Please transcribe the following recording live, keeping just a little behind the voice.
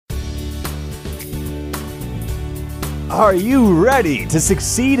Are you ready to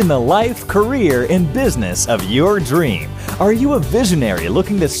succeed in the life, career, and business of your dream? Are you a visionary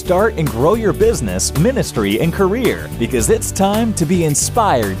looking to start and grow your business, ministry, and career? Because it's time to be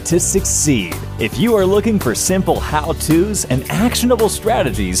inspired to succeed. If you are looking for simple how-tos and actionable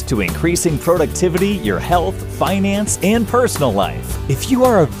strategies to increasing productivity, your health, finance, and personal life. If you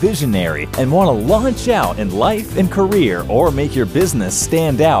are a visionary and want to launch out in life and career or make your business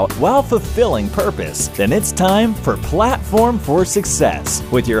stand out while fulfilling purpose, then it's time for Platform for Success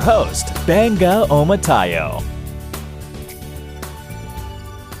with your host, Benga Omatayo.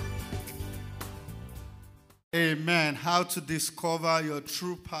 Amen. How to discover your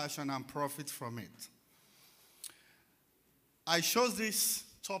true passion and profit from it. I chose this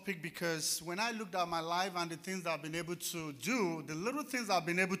topic because when I looked at my life and the things that I've been able to do, the little things I've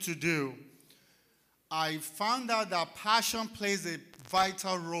been able to do, I found out that passion plays a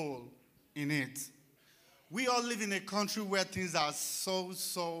vital role in it. We all live in a country where things are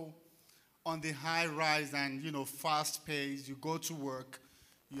so on the high rise and, fast paced. You go to work.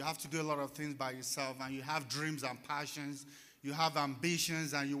 You have to do a lot of things by yourself, and you have dreams and passions. You have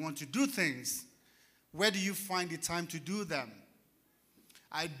ambitions, and you want to do things. Where do you find the time to do them?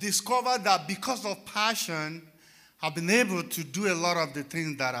 I discovered that because of passion, I've been able to do a lot of the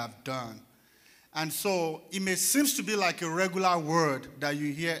things that I've done. And so it may seem to be like a regular word that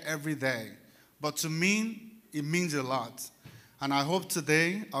you hear every day, but to me, it means a lot. And I hope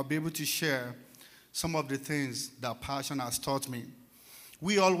today I'll be able to share some of the things that passion has taught me.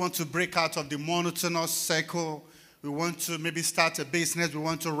 We all want to break out of the monotonous cycle. We want to maybe start a business. We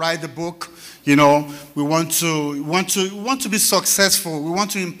want to write a book. We want to be successful. We want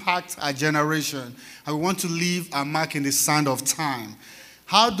to impact our generation. And we want to leave a mark in the sand of time.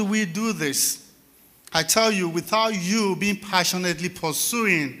 How do we do this? I tell you, without you being passionately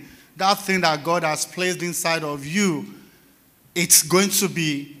pursuing that thing that God has placed inside of you, it's going to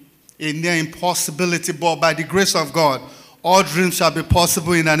be a near impossibility. But by the grace of God, all dreams shall be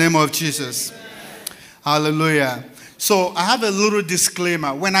possible in the name of Jesus. Amen. Hallelujah. So I have a little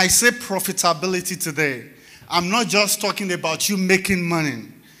disclaimer. When I say profitability today, I'm not just talking about you making money.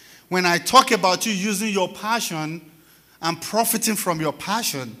 When I talk about you using your passion and profiting from your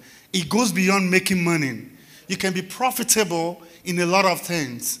passion, it goes beyond making money. You can be profitable in a lot of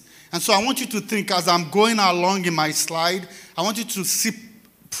things. And so I want you to think, as I'm going along in my slide, I want you to see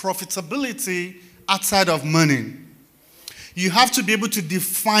profitability outside of money. You have to be able to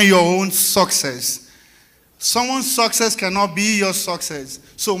define your own success. Someone's success cannot be your success.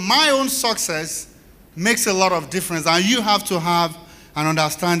 So my own success makes a lot of difference, and you have to have an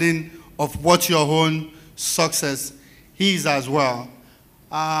understanding of what your own success is as well.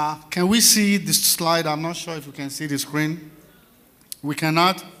 Can we see this slide? I'm not sure if we can see the screen. We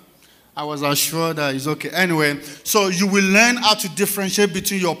cannot? I was assured that it's okay. Anyway, so you will learn how to differentiate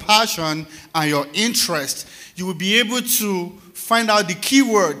between your passion and your interest. You will be able to find out the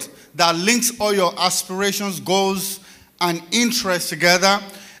keyword that links all your aspirations, goals, and interests together,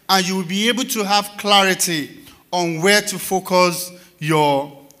 and you will be able to have clarity on where to focus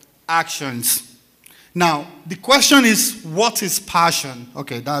your actions. Now, the question is, what is passion?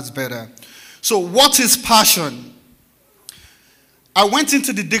 Okay, that's better. So, what is passion? I went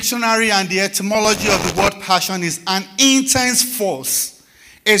into the dictionary, and the etymology of the word passion is an intense force,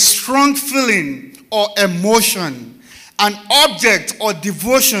 a strong feeling or emotion, an object or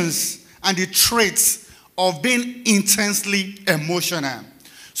devotions, and the traits of being intensely emotional.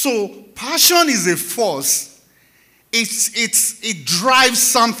 So passion is a force. It drives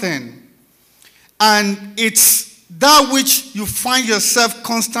something, and it's that which you find yourself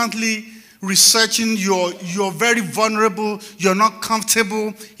constantly researching. You're very vulnerable. You're not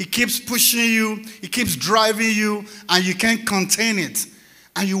comfortable. It keeps pushing you. It keeps driving you, and you can't contain it.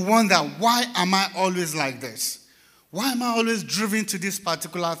 And you wonder, why am I always like this? Why am I always driven to this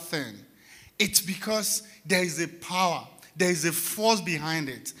particular thing? It's because there is a power. There is a force behind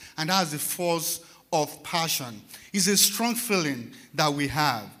it. And that's the force of passion. It's a strong feeling that we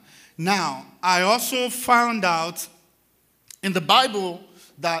have. Now, I also found out in the Bible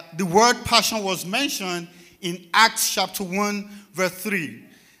that the word passion was mentioned in Acts chapter 1, verse 3.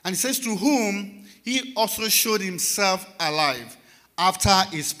 And it says, to whom he also showed himself alive after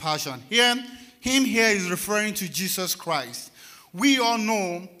his passion. Him here is referring to Jesus Christ. We all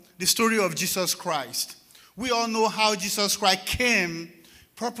know the story of Jesus Christ. We all know how Jesus Christ came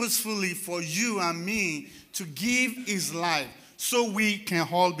purposefully for you and me to give his life so we can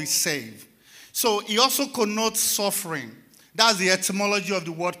all be saved. So he also connotes suffering. That's the etymology of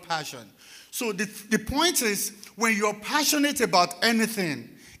the word passion. So the point is, when you're passionate about anything,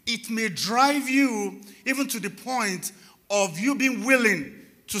 it may drive you even to the point of you being willing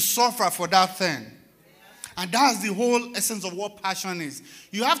to suffer for that thing. And that's the whole essence of what passion is.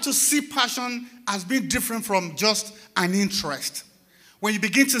 You have to see passion as being different from just an interest. When you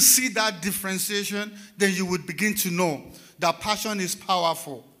begin to see that differentiation, then you would begin to know that passion is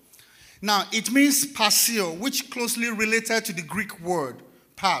powerful. Now, it means passio, which closely related to the Greek word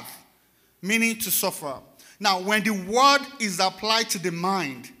path, meaning to suffer. Now, when the word is applied to the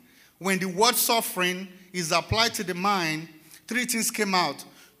mind, when the word suffering is applied to the mind, three things came out.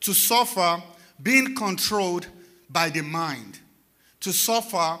 To suffer, being controlled by the mind. To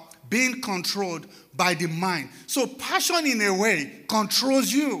suffer, being controlled by the mind. So passion in a way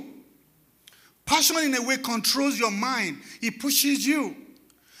controls you. Passion in a way controls your mind. It pushes you.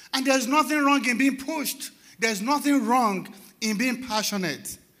 And there's nothing wrong in being pushed. There's nothing wrong in being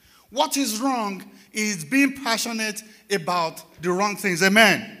passionate. What is wrong is being passionate about the wrong things.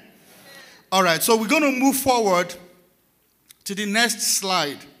 Amen? All right, so we're going to move forward to the next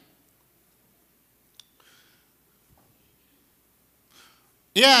slide.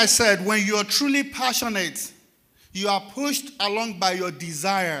 Yeah, I said, when you are truly passionate, you are pushed along by your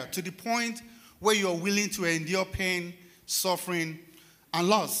desire to the point where you are willing to endure pain, suffering, and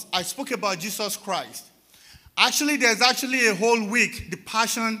loss. I spoke about Jesus Christ. Actually, there's actually a whole week, the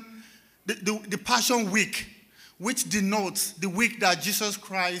Passion Week, which denotes the week that Jesus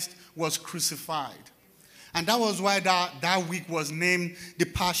Christ was crucified. And that was why that week was named the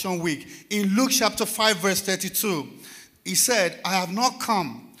Passion Week. In Luke chapter 5, verse 32, he said, I have not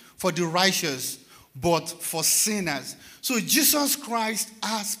come for the righteous, but for sinners. So Jesus Christ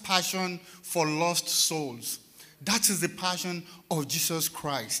has passion for lost souls. That is the passion of Jesus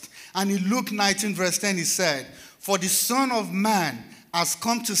Christ. And in Luke 19, verse 10, he said, for the Son of Man has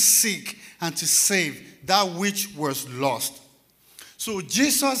come to seek and to save that which was lost. So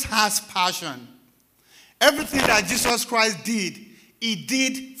Jesus has passion. Everything that Jesus Christ did, he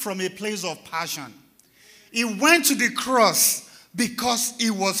did from a place of passion. He went to the cross because he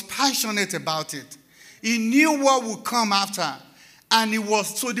was passionate about it. He knew what would come after. And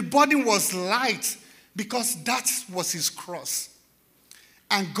so the body was light because that was his cross.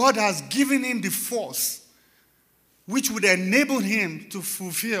 And God has given him the force which would enable him to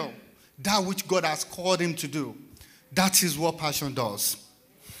fulfill that which God has called him to do. That is what passion does.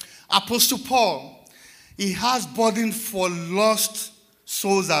 Apostle Paul, he has burden for lost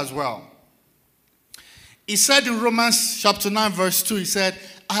souls as well. He said in Romans chapter 9, verse 2, he said,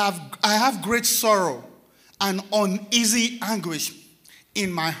 I have great sorrow and uneasy anguish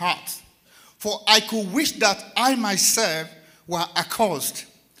in my heart. For I could wish that I myself were accursed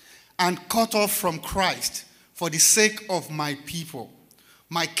and cut off from Christ for the sake of my people,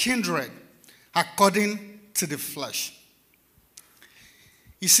 my kindred, according to the flesh.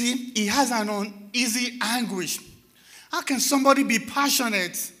 You see, he has an uneasy anguish. How can somebody be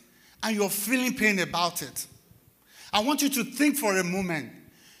passionate and you're feeling pain about it? I want you to think for a moment.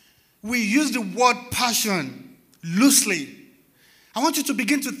 We use the word passion loosely. I want you to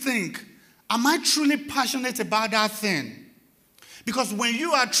begin to think, am I truly passionate about that thing? Because when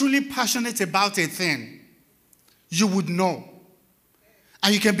you are truly passionate about a thing, you would know.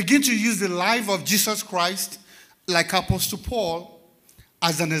 And you can begin to use the life of Jesus Christ, like Apostle Paul,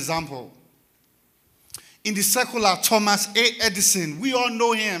 as an example. In the secular, Thomas A. Edison, we all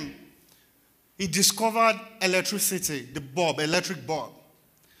know him. He discovered electricity, the bulb, electric bulb.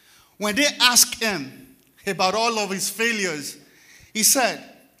 When they asked him about all of his failures, he said,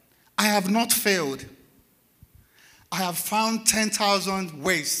 I have not failed. I have found 10,000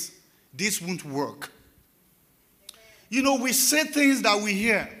 ways this won't work. You know, we say things that we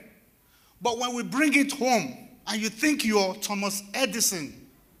hear, but when we bring it home and you think you're Thomas Edison,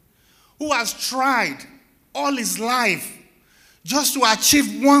 who has tried all his life just to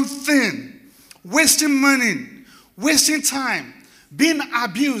achieve one thing, wasting money, wasting time, being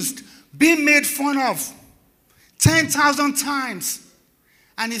abused, being made fun of 10,000 times.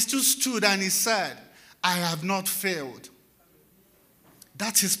 And he still stood and he said, I have not failed.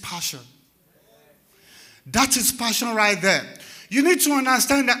 That's his passion. That's his passion right there. You need to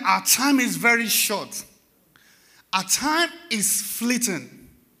understand that our time is very short. Our time is fleeting.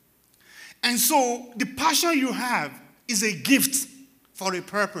 And so the passion you have is a gift for a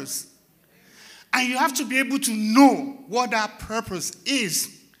purpose. And you have to be able to know what that purpose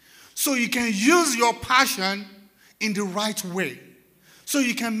is so you can use your passion in the right way. So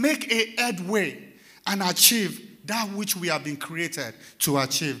you can make a headway and achieve that which we have been created to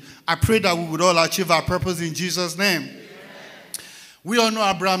achieve. I pray that we would all achieve our purpose in Jesus' name. Amen. We all know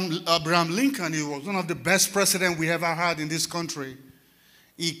Abraham Lincoln. He was one of the best presidents we ever had in this country.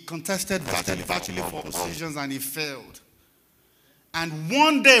 He contested virtually for positions and he failed. And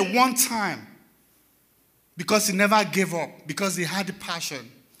one day, one time, because he never gave up, because he had the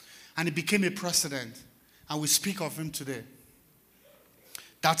passion, and he became a president, and we speak of him today.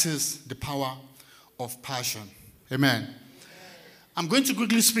 That is the power of passion. Amen. I'm going to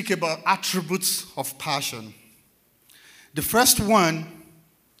quickly speak about attributes of passion. The first one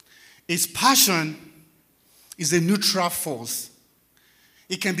is passion is a neutral force.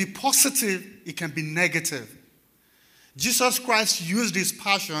 It can be positive, it can be negative. Jesus Christ used his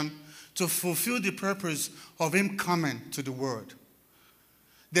passion to fulfill the purpose of him coming to the world.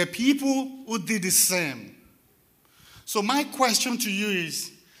 There are people who did the same. So my question to you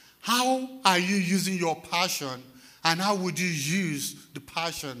is, how are you using your passion, and how would you use the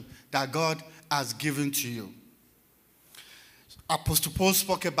passion that God has given to you? Apostle Paul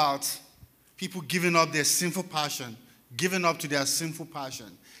spoke about people giving up their sinful passion, giving up to their sinful passion.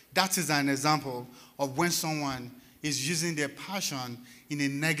 That is an example of when someone is using their passion in a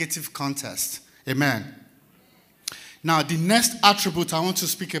negative context. Amen. Now, the next attribute I want to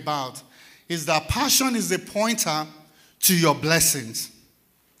speak about is that passion is a pointer to your blessings.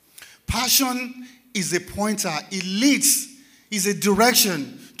 Passion is a pointer. It leads, is a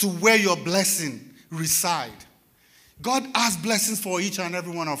direction to where your blessing reside. God has blessings for each and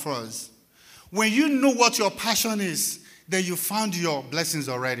every one of us. When you know what your passion is, then you found your blessings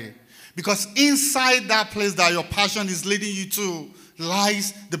already. Because inside that place that your passion is leading you to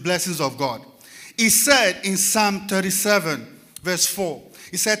lies the blessings of God. He said in Psalm 37, verse 4,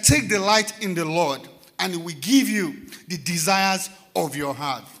 he said, take delight in the Lord, and he will give you the desires of your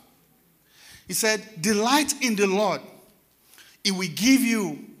heart. He said, delight in the Lord. It will give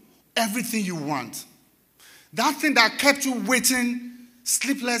you everything you want. That thing that kept you waiting,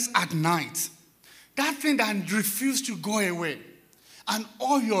 sleepless at night. That thing that refused to go away. And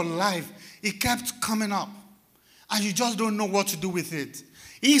all your life, it kept coming up. And you just don't know what to do with it.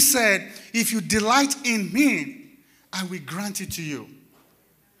 He said, if you delight in me, I will grant it to you.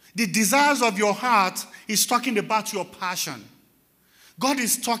 The desires of your heart is talking about your passion. God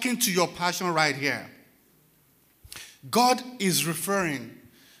is talking to your passion right here. God is referring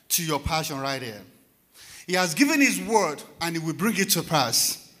to your passion right here. He has given his word and he will bring it to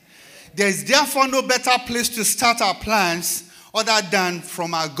pass. There is therefore no better place to start our plans other than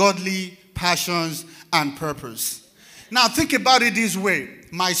from our godly passions and purpose. Now think about it this way.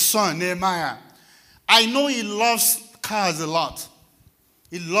 My son, Nehemiah, I know he loves cars a lot.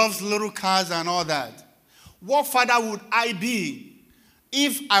 He loves little cars and all that. What father would I be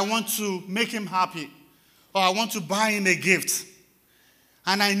if I want to make him happy or I want to buy him a gift?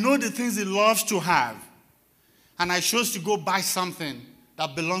 And I know the things he loves to have. And I chose to go buy something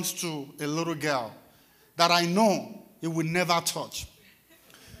that belongs to a little girl that I know he would never touch.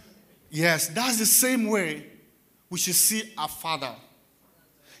 Yes, that's the same way we should see our Father.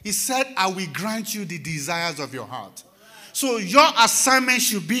 He said, I will grant you the desires of your heart. So your assignment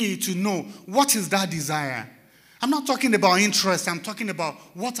should be to know what is that desire. I'm not talking about interest. I'm talking about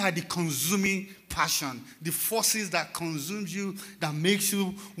what are the consuming passion, the forces that consume you, that makes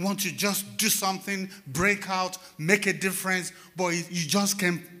you want to just do something, break out, make a difference, but you just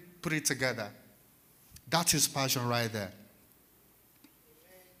can't put it together. That is passion right there.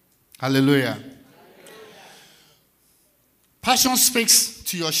 Hallelujah. Passion speaks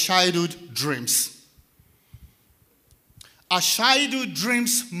to your childhood dreams. Our childhood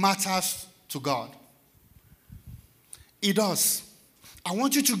dreams matters to God. It does. I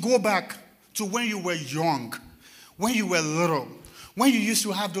want you to go back to when you were young, when you were little, when you used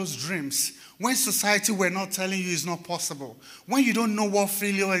to have those dreams, when society were not telling you it's not possible, when you don't know what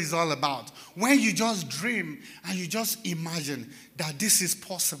failure is all about, when you just dream and you just imagine that this is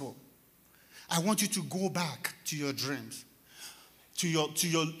possible. I want you to go back to your dreams, to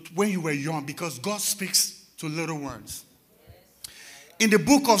your when you were young, because God speaks to little ones. In the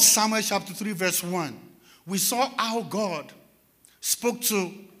book of Samuel chapter 3 verse 1, we saw how God spoke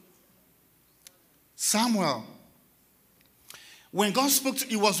to Samuel. When God spoke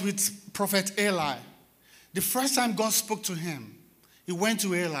to, it was with prophet Eli. The first time God spoke to him, he went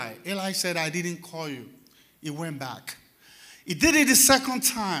to Eli. Eli said, I didn't call you. He went back. He did it the second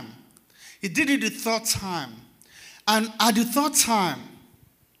time. He did it the third time. And at the third time,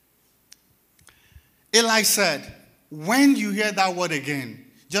 Eli said, when you hear that word again,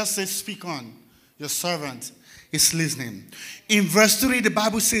 just say, speak on. Your servant is listening. In verse 3, the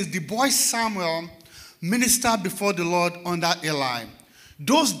Bible says, the boy Samuel ministered before the Lord under Eli.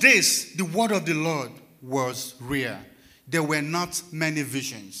 Those days, the word of the Lord was rare. There were not many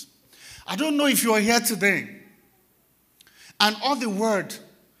visions. I don't know if you are here today and all the word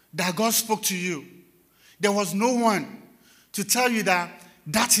that God spoke to you, there was no one to tell you that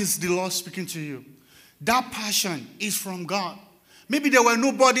that is the Lord speaking to you. That passion is from God. Maybe there were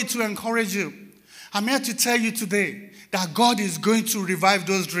nobody to encourage you. I'm here to tell you today that God is going to revive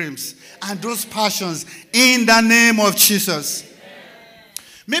those dreams and those passions in the name of Jesus.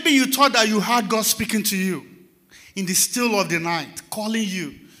 Maybe you thought that you heard God speaking to you in the still of the night, calling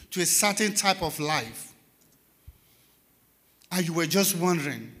you to a certain type of life. And you were just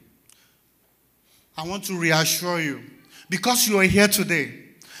wondering. I want to reassure you, because you are here today,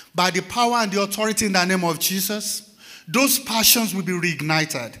 by the power and the authority in the name of Jesus, those passions will be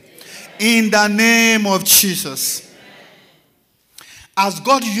reignited. In the name of Jesus. As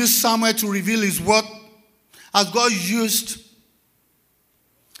God used Samuel to reveal his word, as God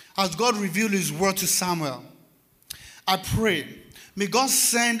revealed his word to Samuel, I pray, may God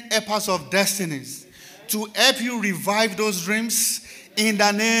send helpers of destinies to help you revive those dreams in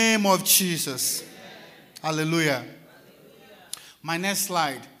the name of Jesus. Hallelujah. My next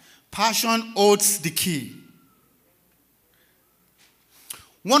slide. Passion holds the key.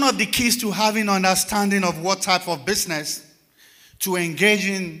 One of the keys to having understanding of what type of business to engage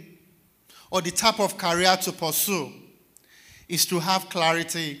in or the type of career to pursue is to have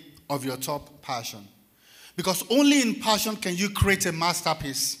clarity of your top passion. Because only in passion can you create a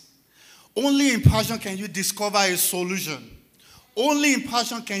masterpiece. Only in passion can you discover a solution. Only in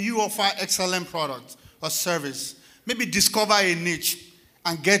passion can you offer excellent product or service. Maybe discover a niche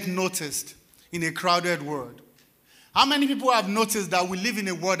and get noticed in a crowded world. How many people have noticed that we live in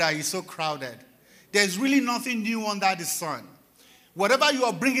a world that is so crowded? There's really nothing new under the sun. Whatever you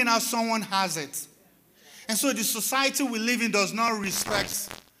are bringing out, someone has it. And so the society we live in does not respect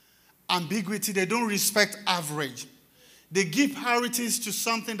ambiguity. They don't respect average. They give priorities to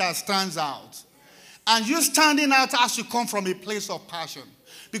something that stands out. And you standing out has to come from a place of passion.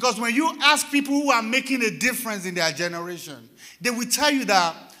 Because when you ask people who are making a difference in their generation, they will tell you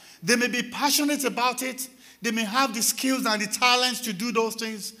that they may be passionate about it. They may have the skills and the talents to do those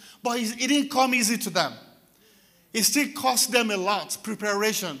things, but it didn't come easy to them. It still cost them a lot,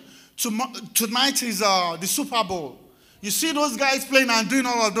 preparation. Tonight is the Super Bowl. You see those guys playing and doing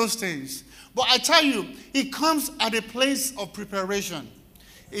all of those things. But I tell you, it comes at a place of preparation,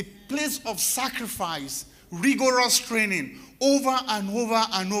 a place of sacrifice, rigorous training, over and over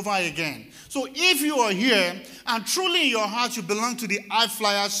and over again. So if you are here and truly in your heart you belong to the High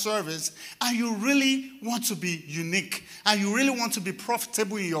Flyer service and you really want to be unique and you really want to be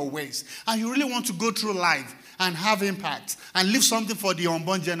profitable in your ways and you really want to go through life and have impact and leave something for the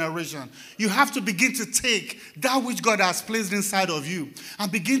unborn generation, you have to begin to take that which God has placed inside of you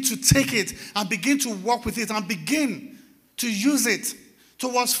and begin to take it and begin to work with it and begin to use it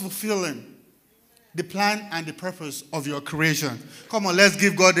towards fulfilling the plan and the purpose of your creation. Come on, let's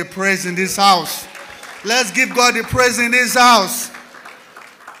give God the praise in this house. Let's give God the praise in this house.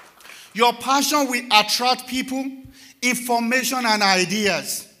 Your passion will attract people, information, and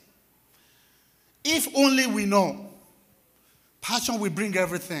ideas. If only we know. Passion will bring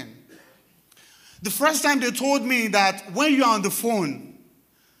everything. The first time they told me that when you're on the phone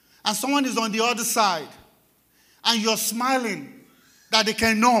and someone is on the other side and you're smiling, that they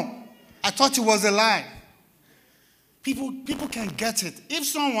can know. I thought it was a lie. People can get it. If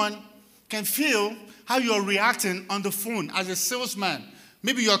someone can feel how you're reacting on the phone as a salesman,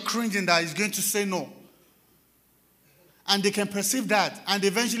 maybe you're cringing that he's going to say no. And they can perceive that, and they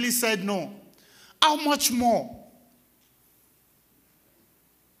eventually said no. How much more?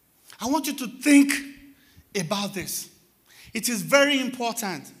 I want you to think about this. It is very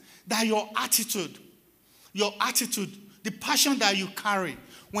important that your attitude, the passion that you carry,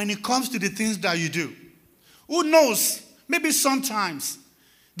 when it comes to the things that you do. Who knows? Maybe sometimes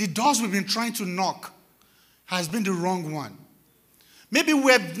the doors we've been trying to knock has been the wrong one. Maybe we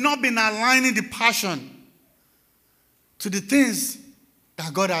have not been aligning the passion to the things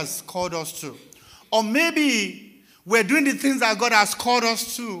that God has called us to. Or maybe we're doing the things that God has called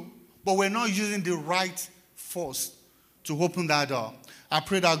us to, but we're not using the right force to open that door. I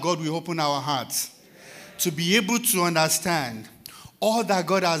pray that God will open our hearts to be able to understand all that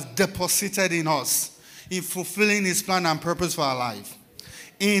God has deposited in us in fulfilling his plan and purpose for our life.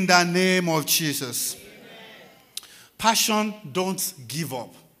 In the name of Jesus. Amen. Passion, don't give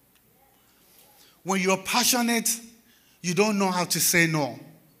up. When you're passionate, you don't know how to say no.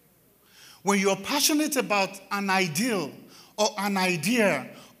 When you're passionate about an ideal or an idea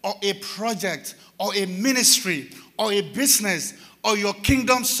or a project or a ministry or a business or your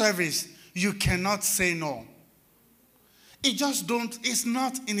kingdom service, you cannot say no. It's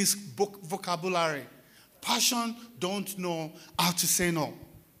not in his vocabulary. Passion don't know how to say no.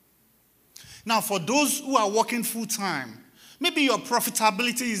 Now, for those who are working full-time, maybe your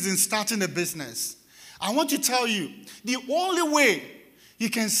profitability is in starting a business. I want to tell you, the only way you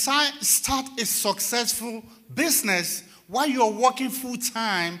can start a successful business while you're working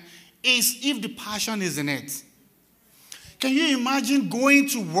full-time is if the passion is in it. Can you imagine going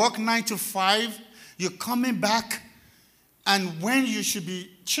to work 9 to 5, you're coming back, and when you should be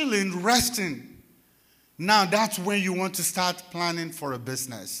chilling, resting, now that's when you want to start planning for a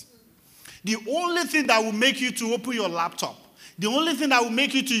business. The only thing that will make you to open your laptop, the only thing that will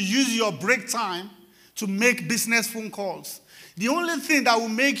make you to use your break time to make business phone calls, the only thing that will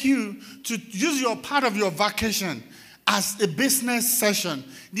make you to use your part of your vacation as a business session,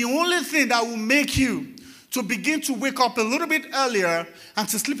 the only thing that will make you to begin to wake up a little bit earlier and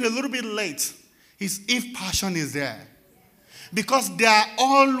to sleep a little bit late is if passion is there. Because there are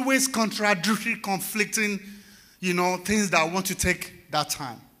always contradictory, conflicting, things that want to take that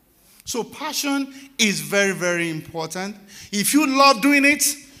time. So passion is very, very important. If you love doing it,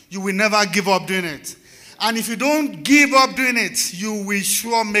 you will never give up doing it. And if you don't give up doing it, you will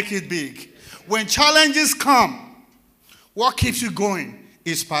sure make it big. When challenges come, what keeps you going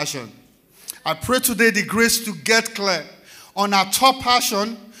is passion. I pray today the grace to get clear on our top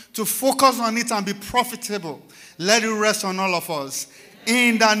passion, to focus on it and be profitable. Let it rest on all of us.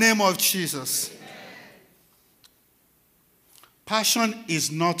 In the name of Jesus. Passion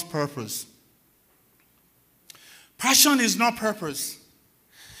is not purpose. Passion is not purpose.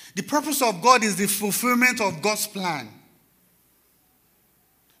 The purpose of God is the fulfillment of God's plan,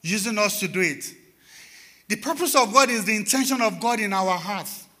 using us to do it. The purpose of God is the intention of God in our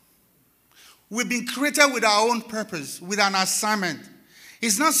hearts. We've been created with our own purpose, with an assignment.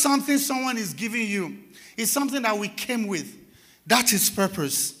 It's not something someone is giving you. It's something that we came with. That is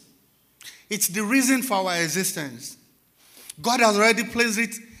purpose. It's the reason for our existence. God has already placed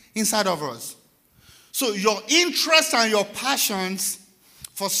it inside of us. So your interest and your passions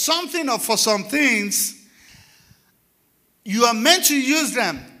for something or for some things, you are meant to use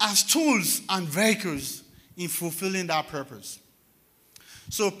them as tools and vehicles in fulfilling that purpose.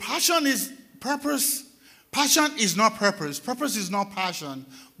 So passion is purpose. Passion is not purpose. Purpose is not passion.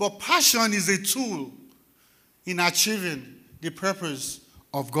 But passion is a tool in achieving the purpose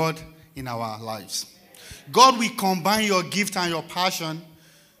of God in our lives. God will combine your gift and your passion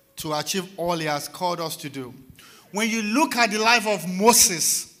to achieve all He has called us to do. When you look at the life of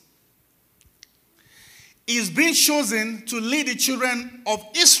Moses, he's been chosen to lead the children of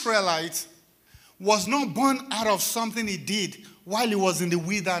Israelites, was not born out of something he did while he was in the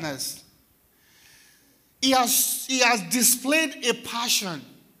wilderness. He has displayed a passion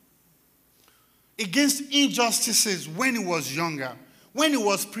against injustices when he was younger, when he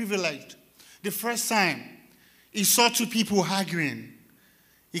was privileged. The first time he saw two people arguing,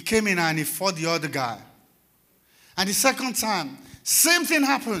 he came in and he fought the other guy. And the second time, same thing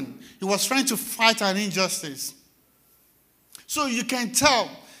happened. He was trying to fight an injustice. So you can tell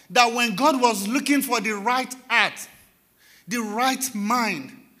that when God was looking for the right heart, the right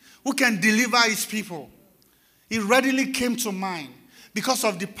mind, who can deliver His people, He readily came to mind because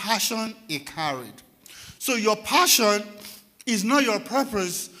of the passion he carried. So your passion is not your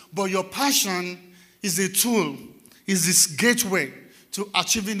purpose, but your passion is a tool, is this gateway to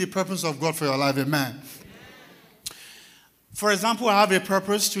achieving the purpose of God for your life. Amen. For example, I have a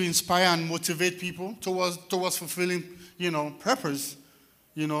purpose to inspire and motivate people towards fulfilling, purpose,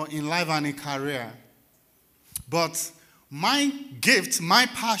 in life and in career. But my gift, my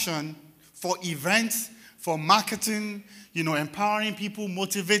passion for events, for marketing, empowering people,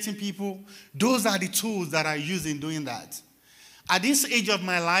 motivating people, those are the tools that I use in doing that. At this age of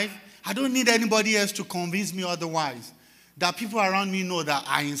my life, I don't need anybody else to convince me otherwise. That people around me know that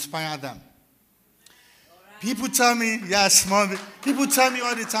I inspire them. People tell me, people tell me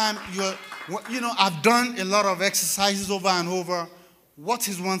all the time, I've done a lot of exercises over and over. What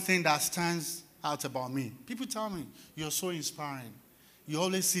is one thing that stands out about me? People tell me, you're so inspiring. You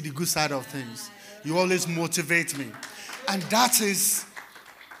always see the good side of things. You always motivate me. And that is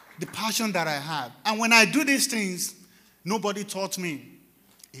the passion that I have. And when I do these things, nobody taught me.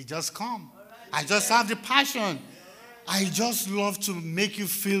 It just comes. I just have the passion. I just love to make you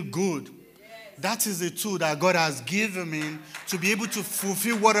feel good. That is the tool that God has given me to be able to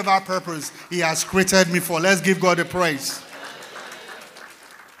fulfill whatever purpose He has created me for. Let's give God a praise.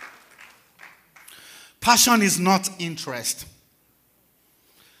 Passion is not interest.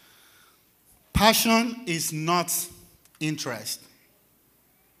 Passion is not interest.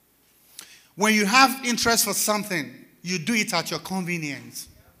 When you have interest for something, you do it at your convenience.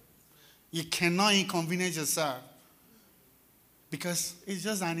 You cannot inconvenience yourself because it's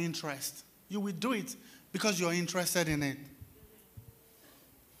just an interest. You will do it because you're interested in it.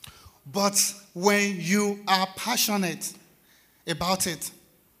 But when you are passionate about it,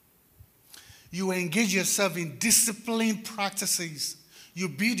 you engage yourself in disciplined practices. You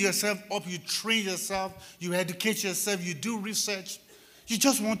build yourself up, you train yourself, you educate yourself, you do research. You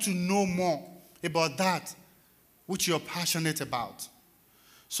just want to know more about that which you're passionate about.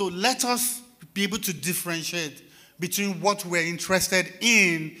 So let us be able to differentiate between what we're interested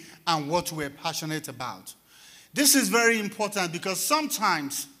in and what we're passionate about. This is very important because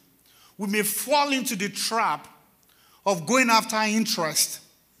sometimes we may fall into the trap of going after interest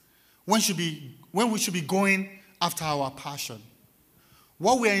when we should be going after our passion.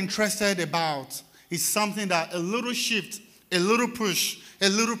 What we are interested about is something that a little shift, a little push, a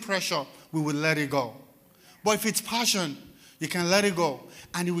little pressure, we will let it go. But if it's passion, you can let it go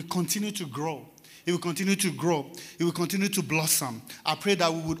and it will continue to grow. It will continue to grow. It will continue to blossom. I pray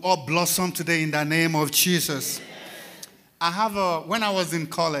that we would all blossom today in the name of Jesus. When I was in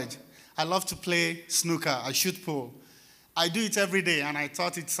college, I love to play snooker. I shoot pool. I do it every day, and I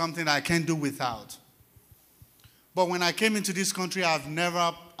thought it's something I can't do without. But when I came into this country, I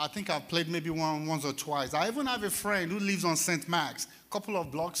think I've played maybe once or twice. I even have a friend who lives on St. Mark's, a couple of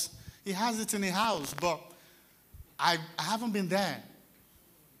blocks. He has it in the house, but I haven't been there.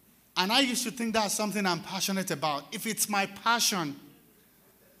 And I used to think that's something I'm passionate about. If it's my passion,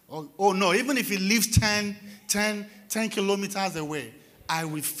 no, even if it lives 10 kilometers away, I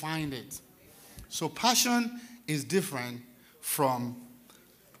will find it. So passion is different from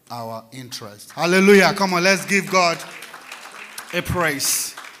our interest. Hallelujah. Come on, let's give God a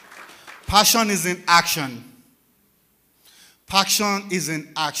praise. Passion is in action. Passion is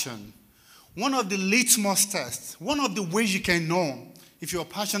in action. One of the litmus tests, one of the ways you can know if you're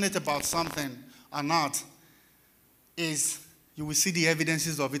passionate about something or not is you will see the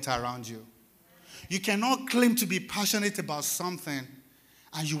evidences of it around you. You cannot claim to be passionate about something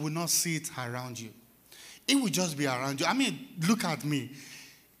and you will not see it around you. It will just be around you. I mean, look at me.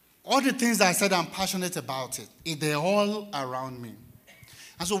 All the things that I said I'm passionate about they're all around me.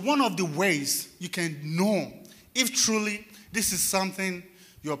 And so one of the ways you can know if truly this is something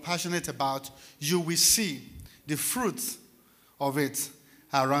you're passionate about, you will see the fruits of it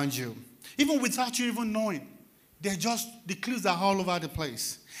around you. Even without you even knowing. The clues are all over the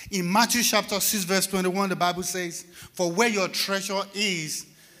place. In Matthew chapter 6 verse 21, the Bible says, "For where your treasure is,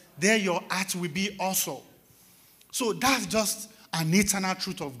 there your heart will be also." So that's just an eternal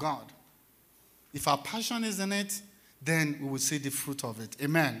truth of God. If our passion is in it, then we will see the fruit of it.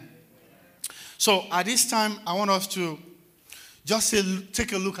 Amen. So at this time, I want us to just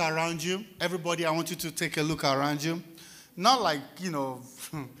take a look around you. Everybody, I want you to take a look around you. Not like,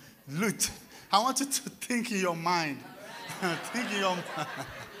 look. I want you to think in your mind. Think in your mind.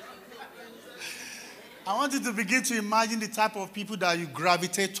 I want you to begin to imagine the type of people that you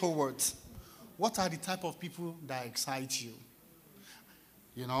gravitate towards. What are the type of people that excite you?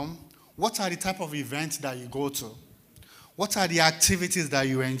 What are the type of events that you go to? What are the activities that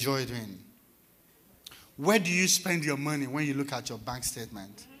you enjoy doing? Where do you spend your money when you look at your bank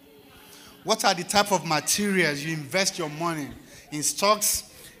statement? What are the type of materials you invest your money in? Stocks?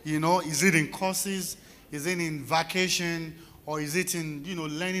 Is it in courses? Is it in vacation? Or is it in,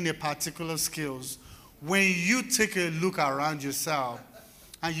 learning a particular skills? When you take a look around yourself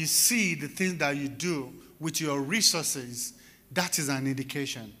and you see the things that you do with your resources, that is an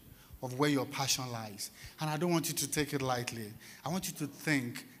indication of where your passion lies. And I don't want you to take it lightly. I want you to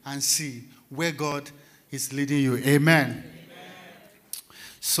think and see where God is leading you. Amen.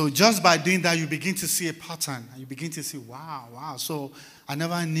 So just by doing that, you begin to see a pattern. And you begin to see, wow. So I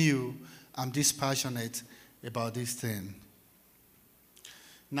never knew I'm this passionate about this thing.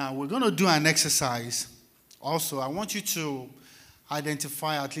 Now, we're going to do an exercise. Also, I want you to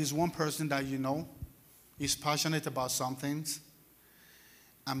identify at least one person that you know is passionate about some things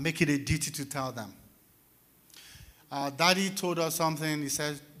and make it a duty to tell them. Daddy told us something. He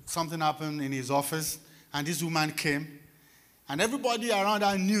said something happened in his office, and this woman came. And everybody around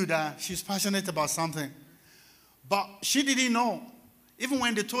her knew that she's passionate about something. But she didn't know. Even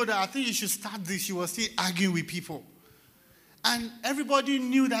when they told her, I think you should start this, she was still arguing with people. And everybody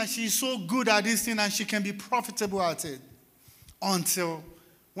knew that she's so good at this thing and she can be profitable at it. Until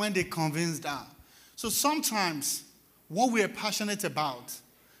when they convinced her. So sometimes what we're passionate about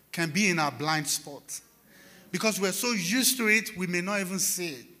can be in our blind spot. Because we're so used to it, we may not even see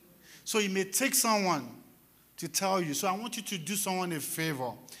it. So it may take someone to tell you. So I want you to do someone a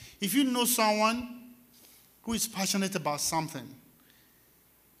favor. If you know someone who is passionate about something,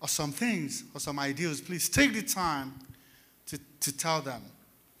 or some things or some ideas, please take the time to tell them.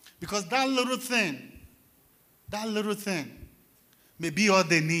 Because that little thing may be all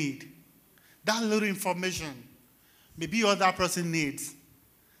they need. That little information may be all that person needs,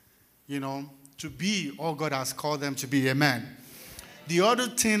 to be all God has called them to be. Amen. The other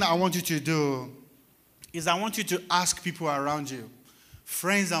thing I want you to do is I want you to ask people around you,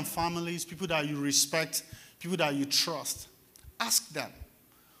 friends and families, people that you respect, people that you trust. Ask them,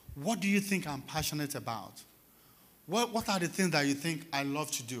 what do you think I'm passionate about? What are the things that you think I love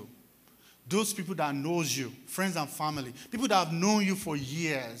to do? Those people that knows you, friends and family, people that have known you for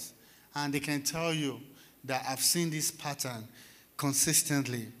years, and they can tell you that I've seen this pattern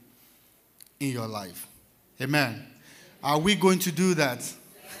consistently in your life. Amen. Are we going to do that?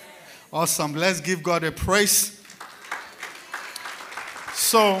 Awesome. Let's give God a praise.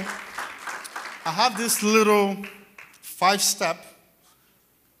 So, I have this little 5-step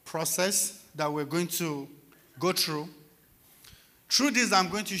process that we're going to go through. Through this, I'm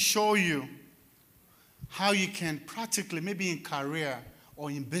going to show you how you can practically, maybe in career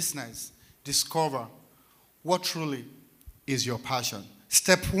or in business, discover what truly is your passion.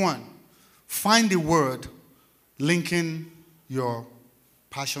 Step 1, find the word linking your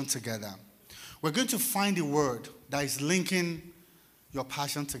passion together. We're going to find the word that is linking your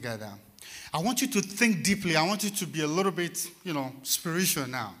passion together. I want you to think deeply. I want you to be a little bit, spiritual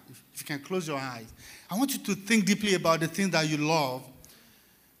now. If you can close your eyes. I want you to think deeply about the things that you love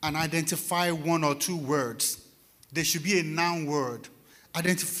and identify 1 or 2 words. There should be a noun word.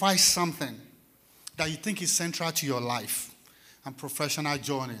 Identify something that you think is central to your life and professional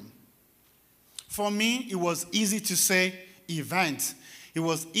journey. For me, it was easy to say event. It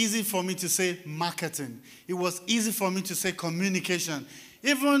was easy for me to say marketing. It was easy for me to say communication.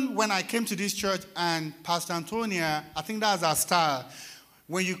 Even when I came to this church and Pastor Antonia, I think that's her style.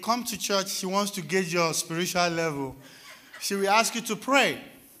 When you come to church, she wants to gauge your spiritual level. She will ask you to pray.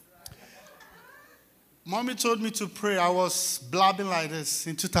 Mommy told me to pray. I was blabbing like this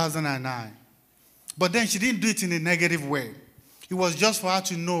in 2009. But then she didn't do it in a negative way. It was just for her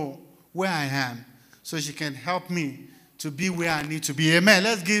to know where I am so she can help me to be where I need to be. Amen.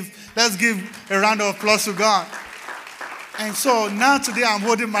 Let's give a round of applause to God. And so now today I'm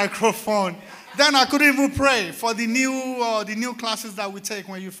holding microphone. Then I couldn't even pray for the new classes that we take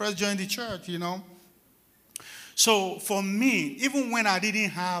when you first join the church, So for me, even when I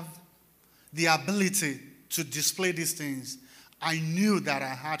didn't have the ability to display these things, I knew that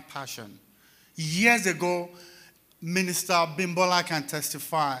I had passion. Years ago, Minister Bimbola can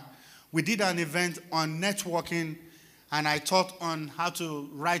testify. We did an event on networking, and I taught on how to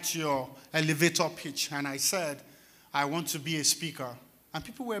write your elevator pitch. And I said, I want to be a speaker. And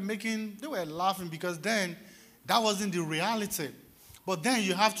people were laughing because then that wasn't the reality. But then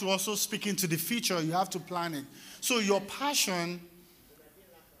you have to also speak into the future. You have to plan it. So your passion...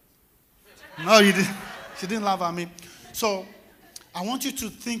 No, you didn't. She didn't laugh at me. So I want you to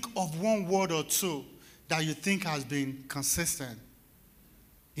think of 1 word or 2 that you think has been consistent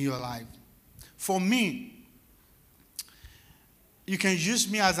in your life. For me, you can use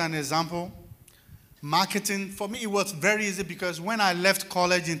me as an example. Marketing, for me, it was very easy because when I left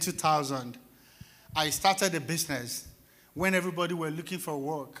college in 2000, I started a business. When everybody were looking for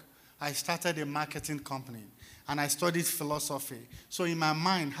work, I started a marketing company, and I studied philosophy. So in my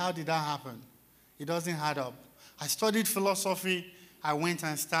mind, how did that happen? It doesn't add up. I studied philosophy. I went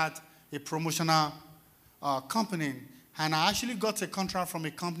and started a promotional company, and I actually got a contract from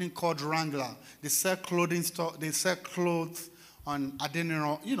a company called Wrangler. They sell clothing store. They sell clothes on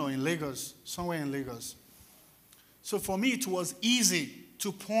Adeniro, in Lagos, somewhere in Lagos. So for me, it was easy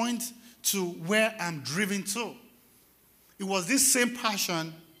to point to where I'm driven to. It was this same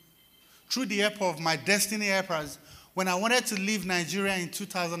passion through the help of my destiny helpers. When I wanted to leave Nigeria in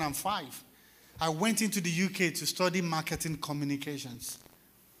 2005, I went into the UK to study marketing communications.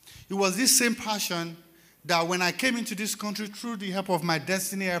 It was this same passion that when I came into this country through the help of my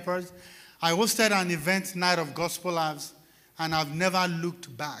destiny helpers, I hosted an event, Night of Gospel Labs, and I've never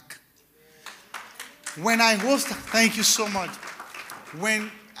looked back. Thank you so much.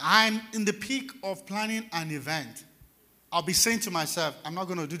 When I'm in the peak of planning an event, I'll be saying to myself, I'm not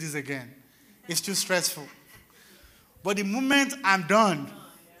going to do this again. It's too stressful. But the moment I'm done,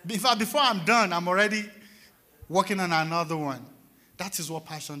 before I'm done, I'm already working on another one. That is what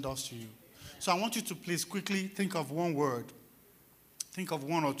passion does to you. So I want you to please quickly think of 1 word. Think of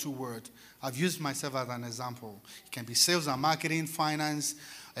 1 or 2 words. I've used myself as an example. It can be sales and marketing, finance,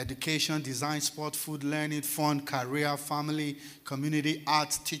 education, design, sport, food, learning, fun, career, family, community,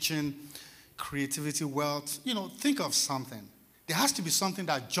 art, teaching, creativity, wealth. Think of something. There has to be something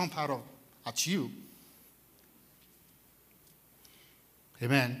that jumps at you.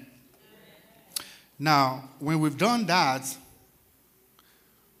 Amen. Now, when we've done that,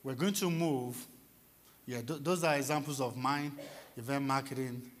 we're going to move. Those are examples of mind, event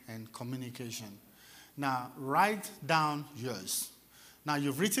marketing, and communication. Now, write down yours. Now,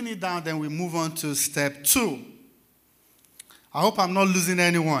 you've written it down, then we move on to step 2. I hope I'm not losing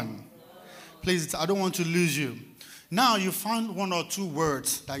anyone. Please, I don't want to lose you. Now, you found 1 or 2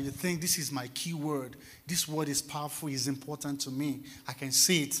 words that you think, this is my key word. This word is powerful, is important to me. I can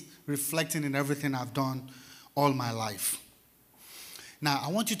see it reflecting in everything I've done all my life. Now, I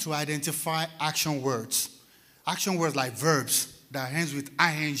want you to identify action words. Action words like verbs that ends with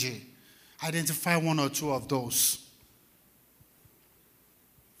ing. Identify 1 or 2 of those.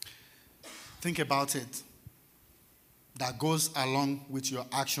 Think about it. That goes along with your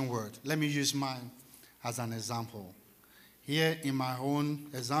action word. Let me use mine as an example. Here in my own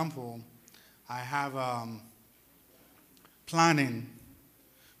example, I have planning,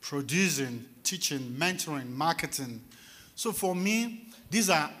 producing, teaching, mentoring, marketing. So for me, these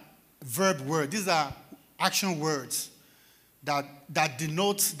are verb words. These are action words that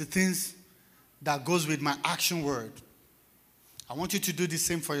denote the things that goes with my action word. I want you to do the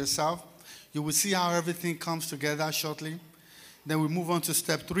same for yourself. You will see how everything comes together shortly. Then we move on to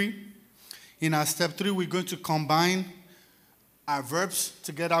step 3. In our step 3, we're going to combine our verbs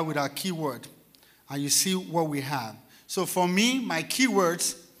together with our keyword. And you see what we have. So for me, my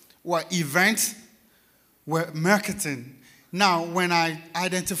keywords were event, were marketing. Now, when I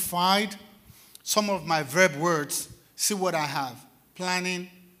identified some of my verb words, see what I have. Planning,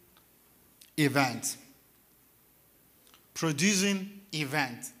 event. Producing,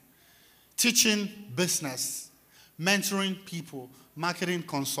 event. Teaching, business. Mentoring, people. Marketing,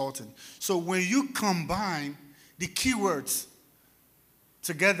 consulting. So when you combine the keywords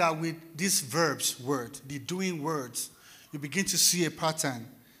together with these verbs word, the doing words, you begin to see a pattern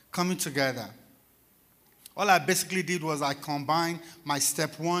coming together. All I basically did was I combined my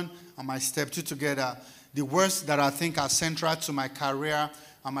step 1 and my step 2 together. The words that I think are central to my career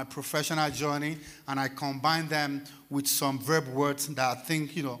and my professional journey, and I combined them with some verb words that I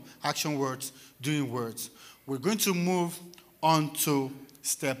think, action words, doing words. We're going to move on to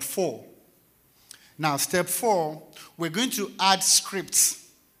step 4. Now, step 4, we're going to add scripts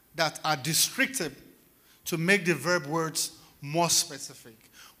that are descriptive to make the verb words more specific.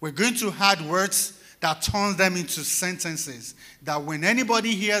 We're going to add words that turn them into sentences, that when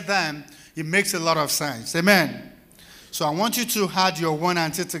anybody hears them, it makes a lot of sense. Amen? So I want you to add your 1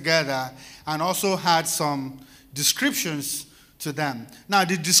 and 2 together and also add some descriptions to them. Now,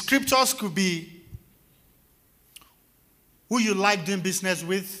 the descriptors could be who you like doing business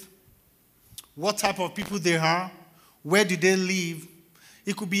with, what type of people they are, where do they live.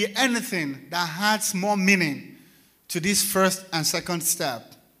 It could be anything that adds more meaning to this first and second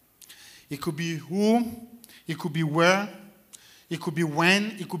step. It could be who, it could be where, it could be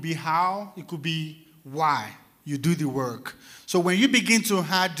when, it could be how, it could be why you do the work. So when you begin to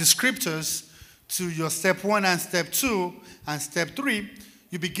add descriptors to your step 1 and step 2 and step 3,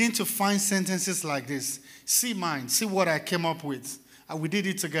 you begin to find sentences like this. See mine, see what I came up with. And we did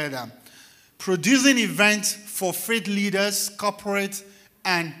it together. Producing events for faith leaders, corporate,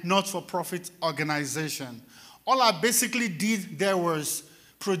 and not-for-profit organization. All I basically did there was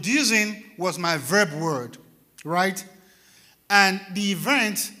producing was my verb word, right? And the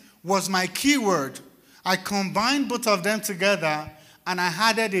event was my keyword. I combined both of them together and I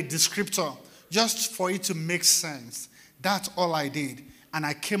added a descriptor just for it to make sense. That's all I did. And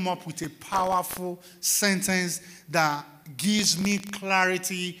I came up with a powerful sentence that gives me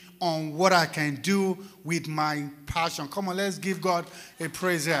clarity on what I can do with my passion. Come on, let's give God a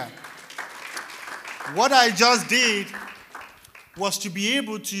praise here. What I just did was to be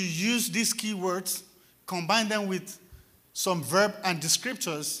able to use these keywords, combine them with some verb and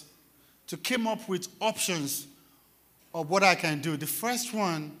descriptors to come up with options of what I can do. The first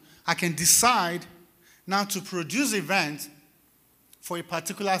one, I can decide now to produce events for a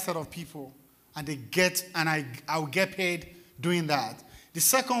particular set of people, and I'll get paid doing that. The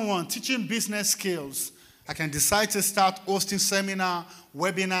second one, teaching business skills. I can decide to start hosting seminar,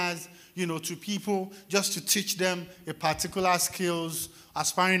 webinars, to people just to teach them a particular skills,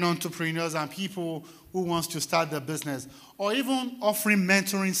 aspiring entrepreneurs and people who wants to start their business, or even offering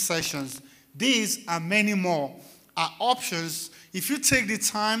mentoring sessions. These and many more are options. If you take the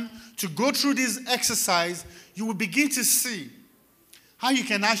time to go through this exercise, you will begin to see how you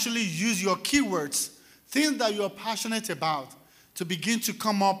can actually use your keywords, things that you're passionate about, to begin to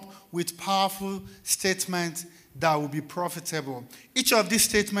come up with powerful statements that will be profitable. Each of these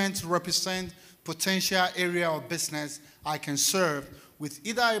statements represent potential area of business I can serve with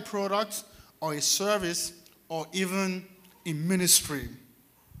either a product or a service or even in ministry.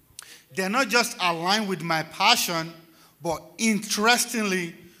 They're not just aligned with my passion, but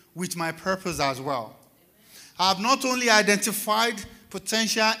interestingly with my purpose as well. I have not only identified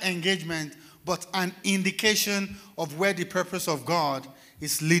potential engagement, but an indication of where the purpose of God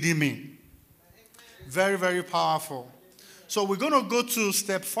is leading me. Very, very powerful. So we're going to go to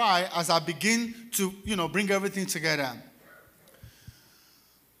step 5 as I begin to, bring everything together.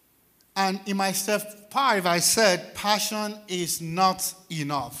 And in my step 5, I said, passion is not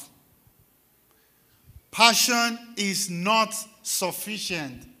enough. Passion is not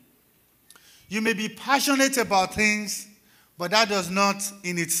sufficient. You may be passionate about things, but that does not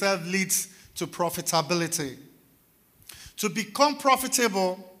in itself lead to profitability. To become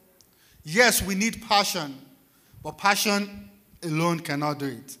profitable, yes, we need passion, but passion alone cannot do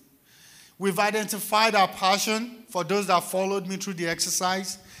it. We've identified our passion for those that followed me through the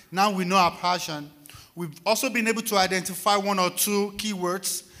exercise. Now we know our passion. We've also been able to identify 1 or 2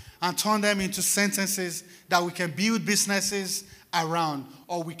 keywords and turn them into sentences that we can build businesses around,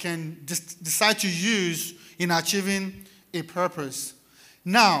 or we can decide to use in achieving a purpose.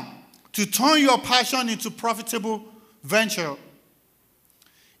 Now, to turn your passion into profitable venture,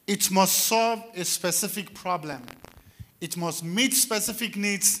 it must solve a specific problem. It must meet specific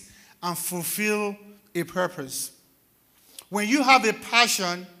needs and fulfill a purpose. When you have a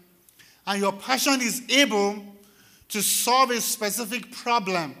passion and your passion is able to solve a specific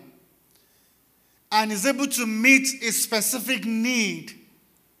problem and is able to meet a specific need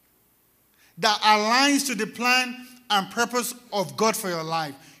that aligns to the plan and purpose of God for your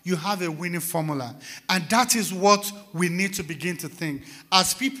life, you have a winning formula. And that is what we need to begin to think.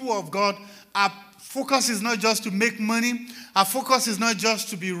 As people of God, our focus is not just to make money. Our focus is not just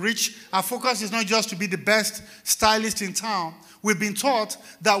to be rich. Our focus is not just to be the best stylist in town. We've been taught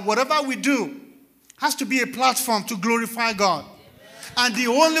that whatever we do has to be a platform to glorify God. And the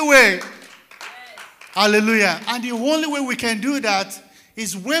only way, hallelujah, and the only way we can do that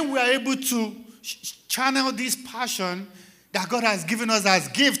is when we are able to channel this passion that God has given us as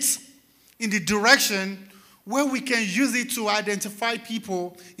gifts in the direction where we can use it to identify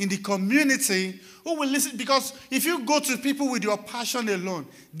people in the community who will listen. Because if you go to people with your passion alone,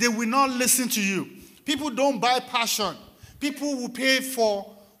 they will not listen to you. People don't buy passion. People will pay for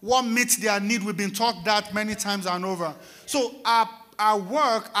what meets their need. We've been taught that many times and over. So our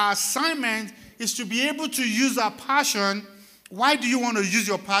work, our assignment is to be able to use our passion. Why do you want to use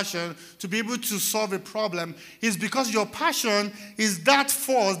your passion to be able to solve a problem? It's because your passion is that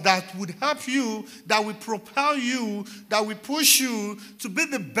force that would help you, that will propel you, that will push you to be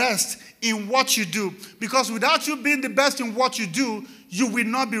the best in what you do. Because without you being the best in what you do, you will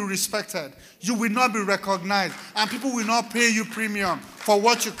not be respected. You will not be recognized. And people will not pay you premium for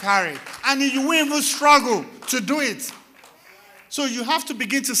what you carry. And you will even struggle to do it. So you have to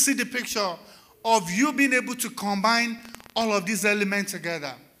begin to see the picture of you being able to combine all of these elements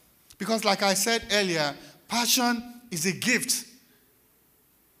together. Because like I said earlier, passion is a gift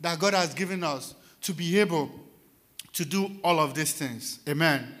that God has given us to be able to do all of these things.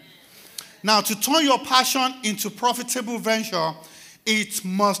 Amen. Now, to turn your passion into profitable venture, it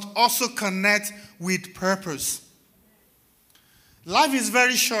must also connect with purpose. Life is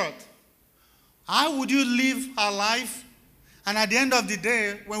very short. How would you live our life? And at the end of the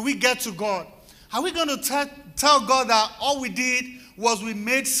day, when we get to God, are we going to tell God that all we did was we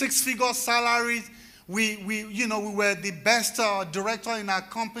made 6-figure salaries? We were the best director in our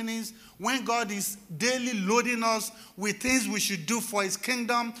companies, when God is daily loading us with things we should do for his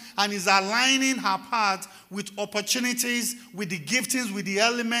kingdom and is aligning our path with opportunities, with the giftings, with the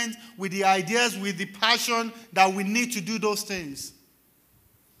elements, with the ideas, with the passion that we need to do those things.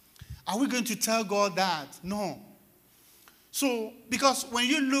 Are we going to tell God that? No. So, because when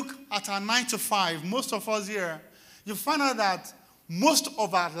you look at our 9 to 5, most of us here, you find out that most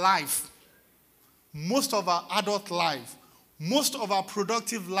of our life, most of our adult life, most of our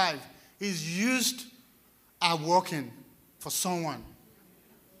productive life is used at working for someone.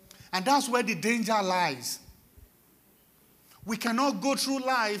 And that's where the danger lies. We cannot go through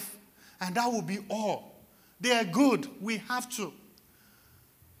life and that will be all. They are good. We have to.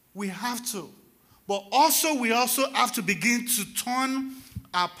 We have to. But also, we also have to begin to turn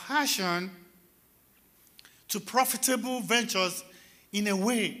our passion to profitable ventures in a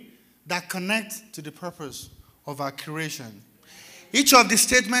way that connects to the purpose of our creation. Each of the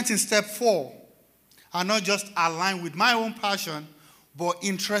statements in step 4 are not just aligned with my own passion, but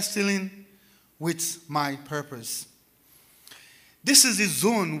interestingly with my purpose. This is the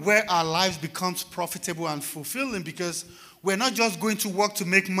zone where our lives becomes profitable and fulfilling, because we're not just going to work to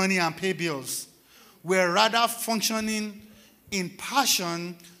make money and pay bills. We're rather functioning in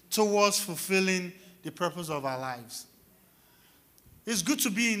passion towards fulfilling the purpose of our lives. It's good to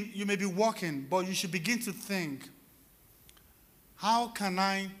be in, you may be working, but you should begin to think, how can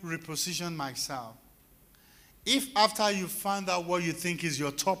I reposition myself? If after you find out what you think is your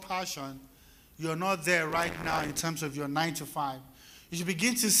top passion, you're not there right now in terms of your 9 to 5, you should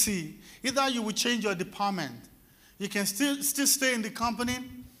begin to see, either you will change your department. You can still stay in the company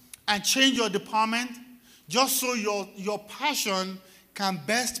and change your department just so your passion can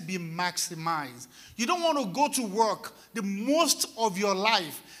best be maximized. You don't want to go to work the most of your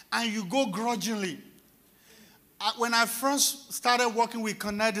life and you go grudgingly. When I first started working with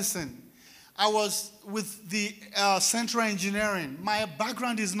Con Edison, I was with the Central Engineering. My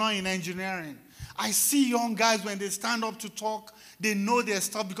background is not in engineering. I see young guys, when they stand up to talk, they know their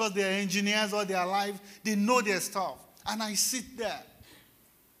stuff because they're engineers all their life. They know their stuff. And I sit there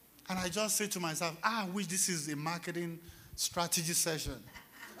and I just say to myself, I wish this is a marketing strategy session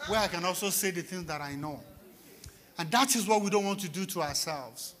where I can also say the things that I know. And that is what we don't want to do to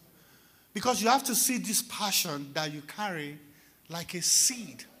ourselves. Because you have to see this passion that you carry like a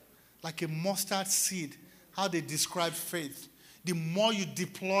seed, like a mustard seed, how they describe faith. The more you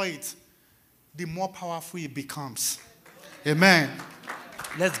deploy it, the more powerful it becomes. Amen.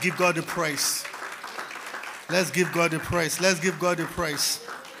 Let's give God the praise. Let's give God the praise. Let's give God the praise.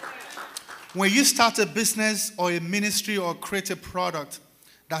 When you start a business or a ministry or create a product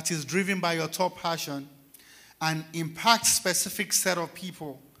that is driven by your top passion and impacts a specific set of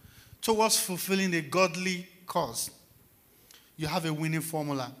people towards fulfilling a godly cause, you have a winning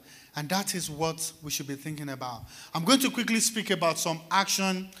formula. And that is what we should be thinking about. I'm going to quickly speak about some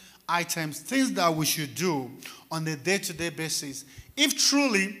action items, things that we should do on a day-to-day basis. If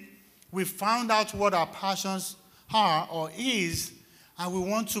truly we found out what our passions are or is, and we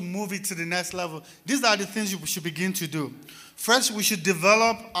want to move it to the next level, these are the things we should begin to do. First, we should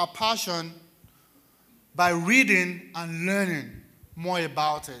develop our passion by reading and learning more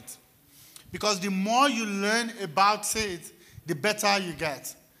about it. Because the more you learn about it, the better you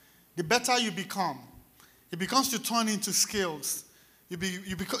get. The better you become. It becomes to turn into skills. You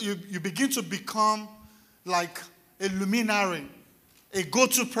begin to become like a luminary, a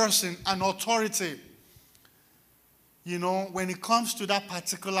go-to person, an authority, you know, when it comes to that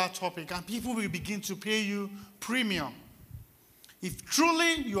particular topic. And people will begin to pay you premium. If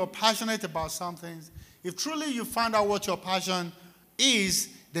truly you are passionate about something, if truly you find out what your passion is,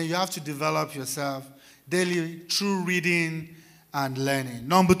 then you have to develop yourself daily through reading and learning.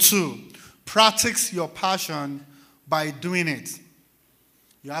 Number 2, practice your passion by doing it.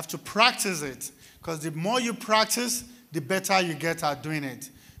 You have to practice it, because the more you practice, the better you get at doing it.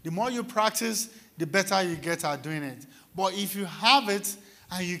 The more you practice, the better you get at doing it. But if you have it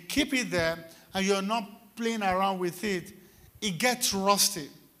and you keep it there and you're not playing around with it, it gets rusty.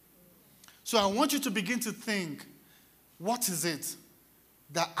 So I want you to begin to think, what is it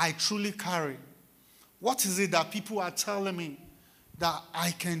that I truly carry? What is it that people are telling me that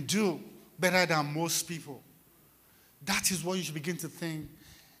I can do better than most people? That is what you should begin to think.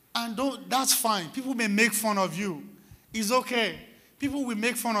 And that's fine. People may make fun of you. It's okay. People will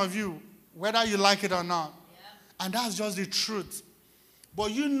make fun of you, whether you like it or not. Yeah. And that's just the truth.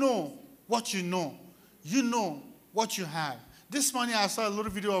 But you know what you know. You know what you have. This morning I saw a little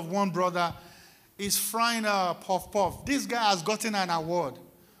video of one brother. He's frying a puff puff. This guy has gotten an award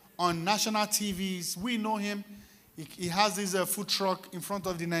on national TVs. We know him. He has his food truck in front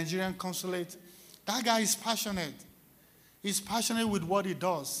of the Nigerian consulate. That guy is passionate. He's passionate with what he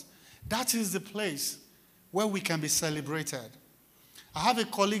does. That is the place where we can be celebrated. I have a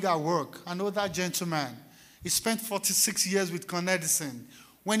colleague at work. I know that gentleman. He spent 46 years with Con Edison.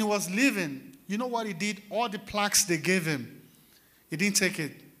 When he was leaving, you know what he did? All the plaques they gave him, he didn't take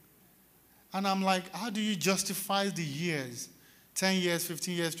it. And I'm like, how do you justify the years? 10 years,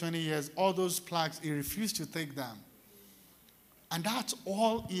 15 years, 20 years, all those plaques, he refused to take them. And that's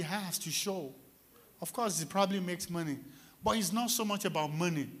all he has to show. Of course, he probably makes money. But it's not so much about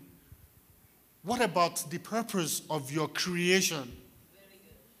money. What about the purpose of your creation? Very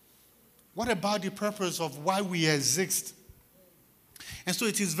good. What about the purpose of why we exist? And so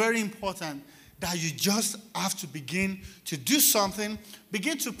it is very important that you just have to begin to do something,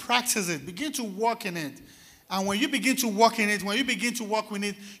 begin to practice it, begin to work in it. And when you begin to work in it, when you begin to work with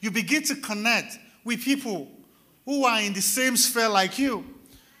it, you begin to connect with people who are in the same sphere like you.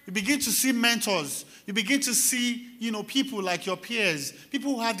 You begin to see mentors. You begin to see, people like your peers,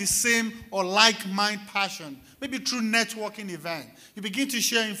 people who have the same or like-mind passion, maybe through networking event. You begin to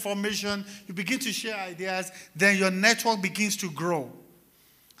share information. You begin to share ideas. Then your network begins to grow.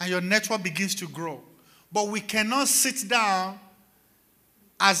 And your network begins to grow. But we cannot sit down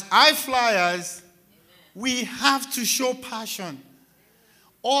as high flyers. We have to show passion.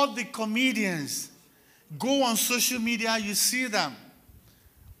 All the comedians, go on social media, you see them.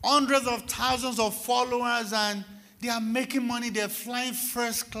 Hundreds of thousands of followers, and they are making money. They're flying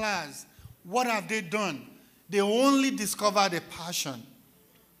first class. What have they done? They only discovered a passion,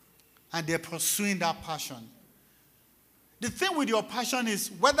 and they're pursuing that passion. The thing with your passion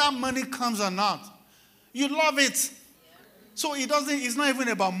is whether money comes or not, you love it. So it's not even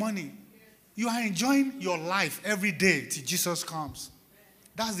about money. You are enjoying your life every day till Jesus comes.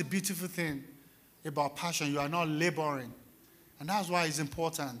 That's the beautiful thing about passion. You are not laboring. And that's why it's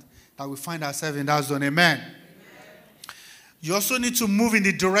important that we find ourselves in that zone. Amen. Amen. You also need to move in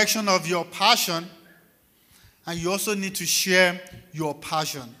the direction of your passion. And you also need to share your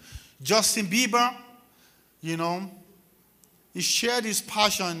passion. Justin Bieber, he shared his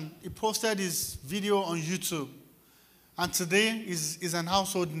passion. He posted his video on YouTube. And today is an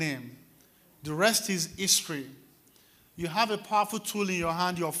household name. The rest is history. You have a powerful tool in your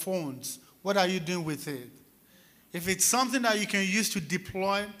hand, your phones. What are you doing with it? If it's something that you can use to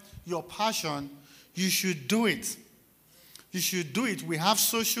deploy your passion, you should do it. You should do it. We have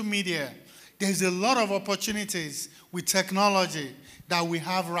social media. There's a lot of opportunities with technology that we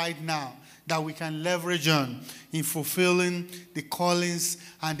have right now that we can leverage on in fulfilling the callings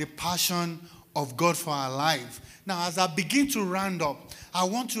and the passion of God for our life. Now, as I begin to round up, I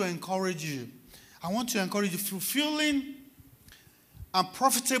want to encourage you. Fulfilling and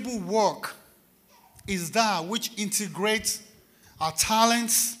profitable work is that which integrates our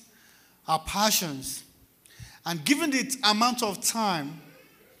talents, our passions. And given the amount of time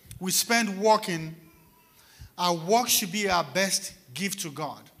we spend working, our work should be our best gift to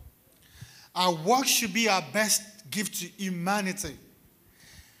God. Our work should be our best gift to humanity.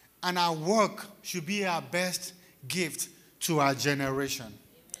 And our work should be our best gift to our generation.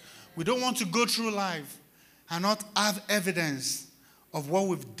 We don't want to go through life and not have evidence of what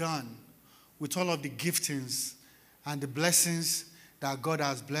we've done with all of the giftings and the blessings that God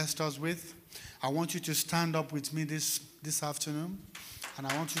has blessed us with. I want you to stand up with me this afternoon. And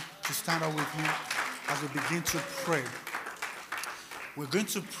I want you to stand up with me as we begin to pray. We're going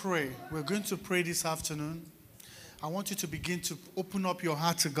to pray. We're going to pray this afternoon. I want you to begin to open up your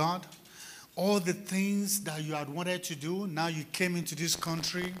heart to God. All the things that you had wanted to do, now you came into this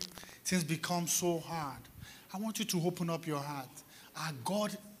country, things become so hard. I want you to open up your heart. Our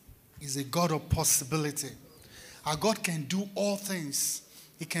God is a God of possibility. Our God can do all things.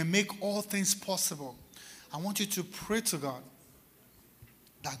 He can make all things possible. I want you to pray to God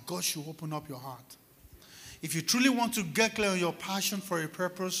that God should open up your heart. If you truly want to get clear on your passion for a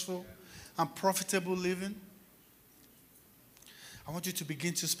purposeful and profitable living, I want you to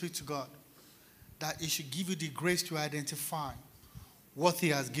begin to speak to God that He should give you the grace to identify what He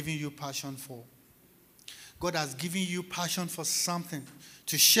has given you passion for. God has given you passion for something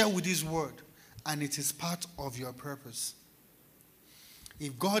to share with His word, and it is part of your purpose.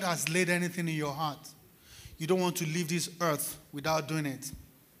 If God has laid anything in your heart, you don't want to leave this earth without doing it.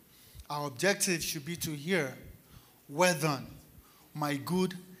 Our objective should be to hear, "Well done, my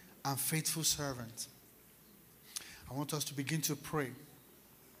good and faithful servant." I want us to begin to pray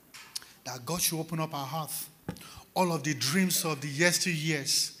that God should open up our heart. All of the dreams of the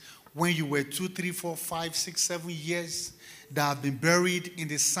yesteryears, when you were 2, 3, 4, 5, 6, 7 years, that have been buried in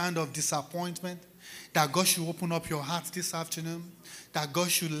the sand of disappointment, that God should open up your heart this afternoon, that God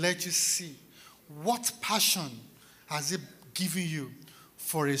should let you see what passion has it given you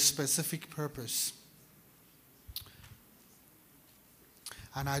for a specific purpose.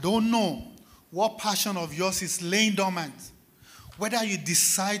 And I don't know what passion of yours is laying dormant. Whether you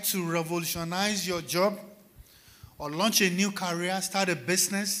decide to revolutionize your job or launch a new career, start a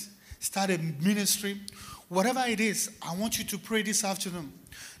business, start a ministry, whatever it is, I want you to pray this afternoon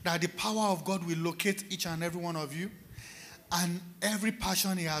that the power of God will locate each and every one of you and every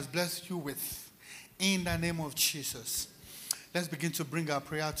passion He has blessed you with, in the name of Jesus. Let's begin to bring our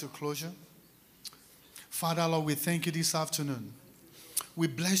prayer to closure. Father, Lord, we thank you this afternoon. We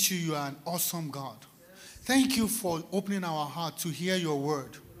bless you. You are an awesome God. Thank you for opening our heart to hear your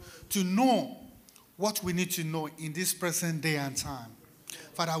word, to know what we need to know in this present day and time.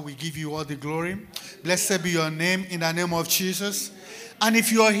 Father, we give you all the glory. Blessed be your name, in the name of Jesus. And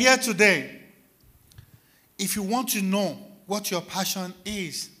if you are here today, if you want to know what your passion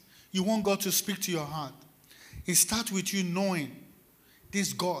is, you want God to speak to your heart. It starts with you knowing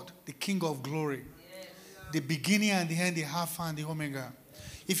this God, the King of glory, the beginning and the end, the Alpha and the Omega.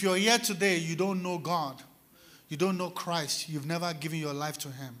 If you're here today, you don't know God, you don't know Christ, you've never given your life to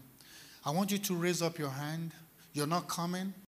him, I want you to raise up your hand. You're not coming.